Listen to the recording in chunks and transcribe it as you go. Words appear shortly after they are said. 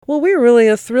Well, we're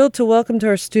really thrilled to welcome to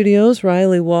our studios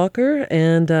Ryley Walker,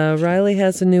 and Ryley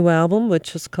has a new album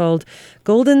which is called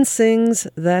Golden Sings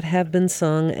That Have Been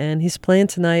Sung, and he's playing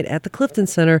tonight at the Clifton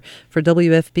Center for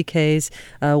WFPK's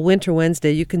Winter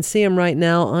Wednesday. You can see him right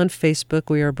now on Facebook.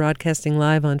 We are broadcasting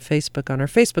live on Facebook on our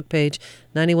Facebook page,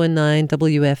 91.9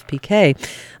 WFPK.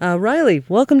 Ryley,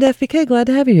 welcome to FPK. Glad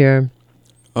to have you here.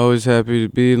 Always happy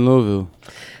to be in Louisville.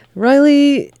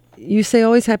 Ryley, you say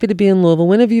always happy to be in Louisville.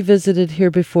 When have you visited here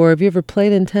before? Have you ever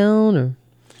played in town? Or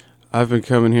I've been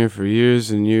coming here for years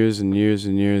and years and years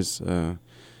and years. Kind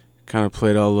of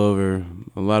played all over.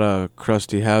 A lot of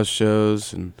crusty house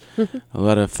shows and a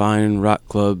lot of fine rock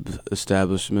club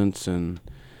establishments. And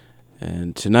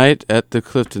tonight at the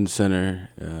Clifton Center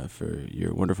for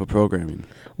your wonderful programming.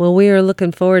 Well, we are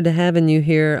looking forward to having you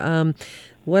here.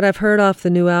 What I've heard off the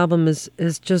new album is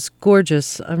just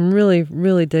gorgeous. I'm really,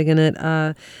 really digging it.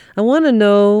 I want to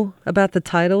know about the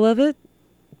title of it,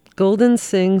 Golden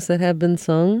Sings That Have Been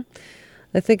Sung.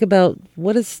 I think about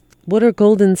what are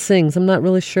golden sings? I'm not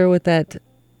really sure what that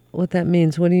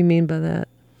means. What do you mean by that?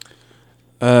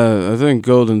 I think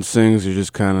golden sings are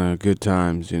just kind of good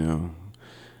times, you know.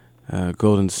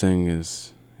 Golden sing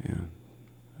is,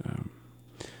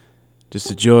 just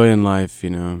a joy in life, you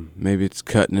know. Maybe it's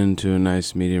cutting into a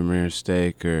nice medium rare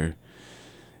steak or,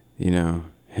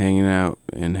 hanging out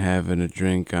and having a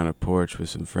drink on a porch with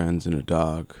some friends and a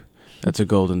dog. That's a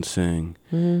golden sing.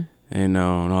 Mm-hmm. And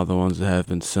all the ones that have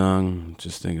been sung,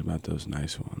 just thinking about those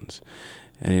nice ones.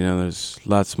 And, there's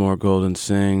lots more golden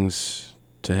sings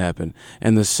to happen.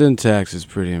 And the syntax is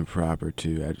pretty improper,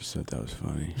 too. I just thought that was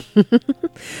funny.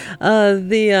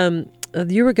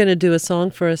 You were going to do a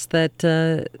song for us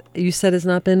that you said has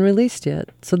not been released yet.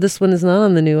 So this one is not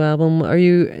on the new album. Are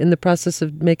you in the process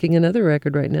of making another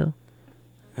record right now?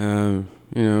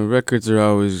 Records are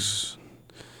always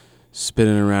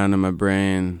spinning around in my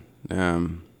brain. They're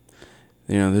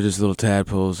just little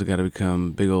tadpoles that got to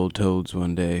become big old toads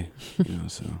one day.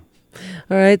 So.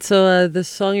 All right, so the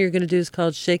song you're going to do is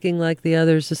called Shaking Like the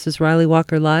Others. This is Ryley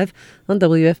Walker live on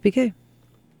WFPK.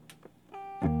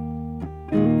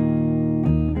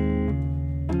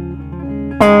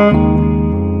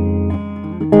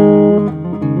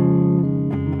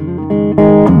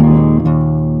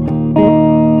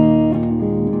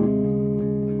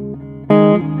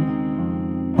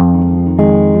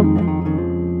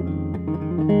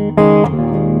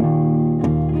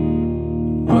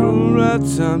 What a right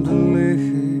time to leave,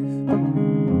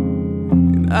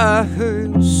 and I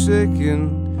heard you shaking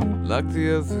like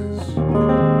the others.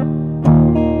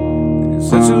 You're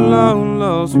such a long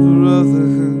lost brother.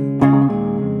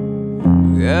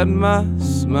 You had my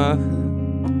smile.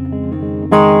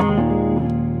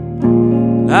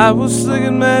 And I was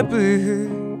thinking maybe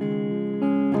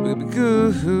we'd be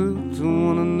good to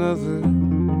one another.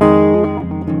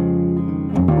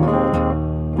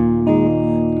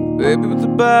 And baby, with the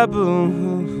Bible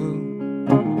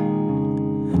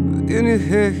in your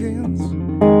hands,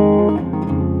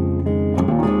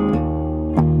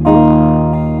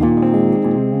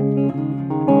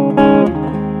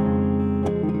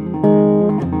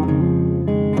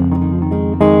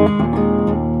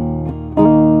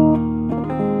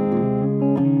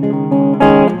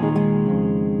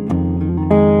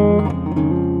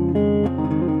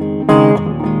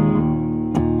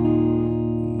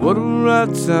 what a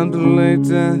right time to lay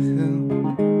down.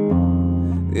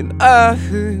 And I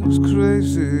was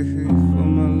crazy for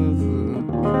my lover.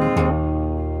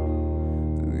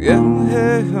 Yeah,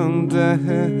 I'm down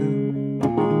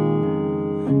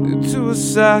to a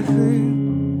side.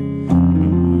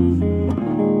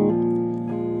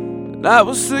 And I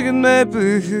was thinking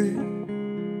maybe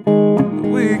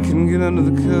we can get under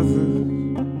the covers.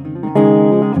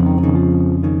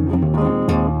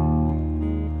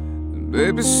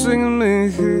 Baby singing me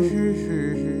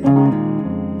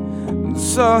the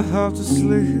song half to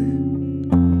sleep.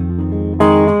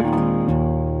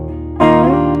 I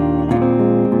don't even know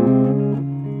why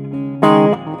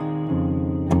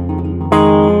I come around. Everybody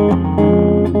here,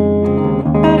 they drink a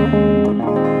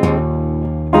piss anyways.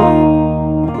 And I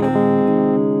was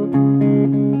thinking maybe we'll get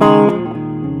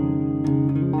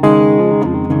away from the others. And baby singing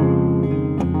me the song half to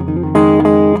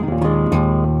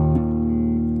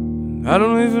sleep. I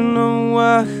don't even know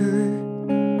why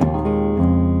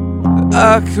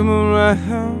I come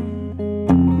around.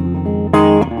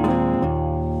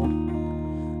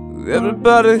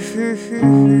 Everybody here,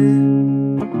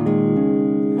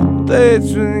 they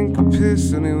drink a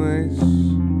piss anyways.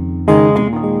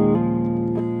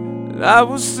 And I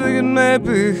was thinking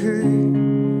maybe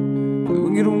we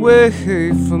can get away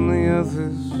from the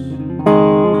others.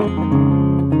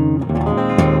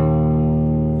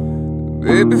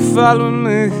 Baby, follow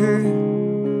me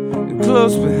and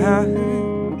close behind.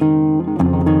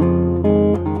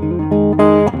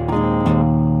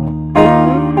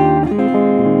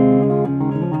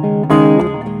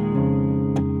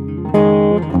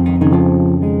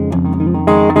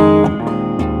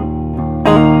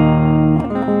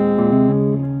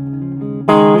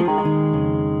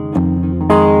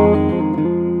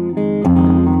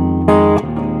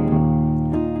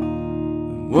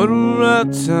 What a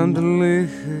right time to leave.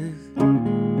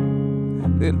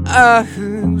 Then I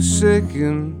was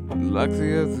shaking like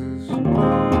the others.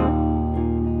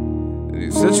 And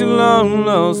he's such a long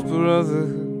lost brother.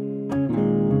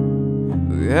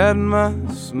 He had my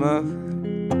smile.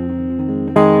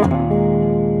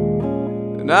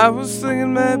 And I was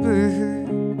thinking maybe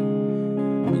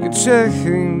we could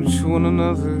change one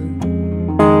another.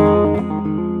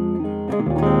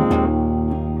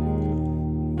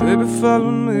 Baby,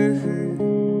 follow me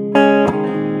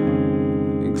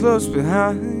and close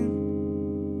behind.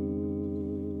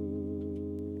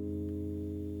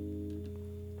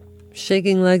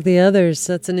 Shaking Like the Others.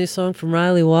 That's a new song from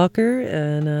Ryley Walker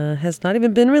and has not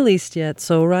even been released yet.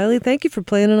 So, Ryley, thank you for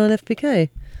playing it on FPK.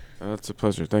 It's a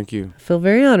pleasure. Thank you. I feel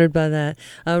very honored by that.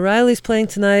 Ryley's playing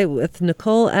tonight with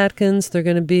Nicole Atkins. They're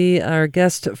going to be our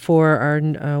guest for our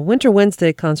Winter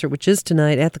Wednesday concert, which is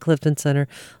tonight at the Clifton Center.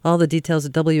 All the details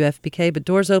at WFPK, but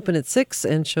doors open at 6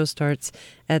 and show starts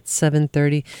at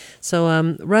 7:30. So,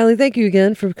 Ryley, thank you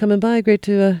again for coming by. Great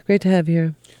to have you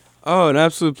here. Oh, an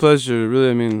absolute pleasure.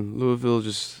 Really, I mean, Louisville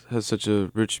just has such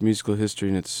a rich musical history,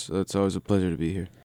 and it's always a pleasure to be here.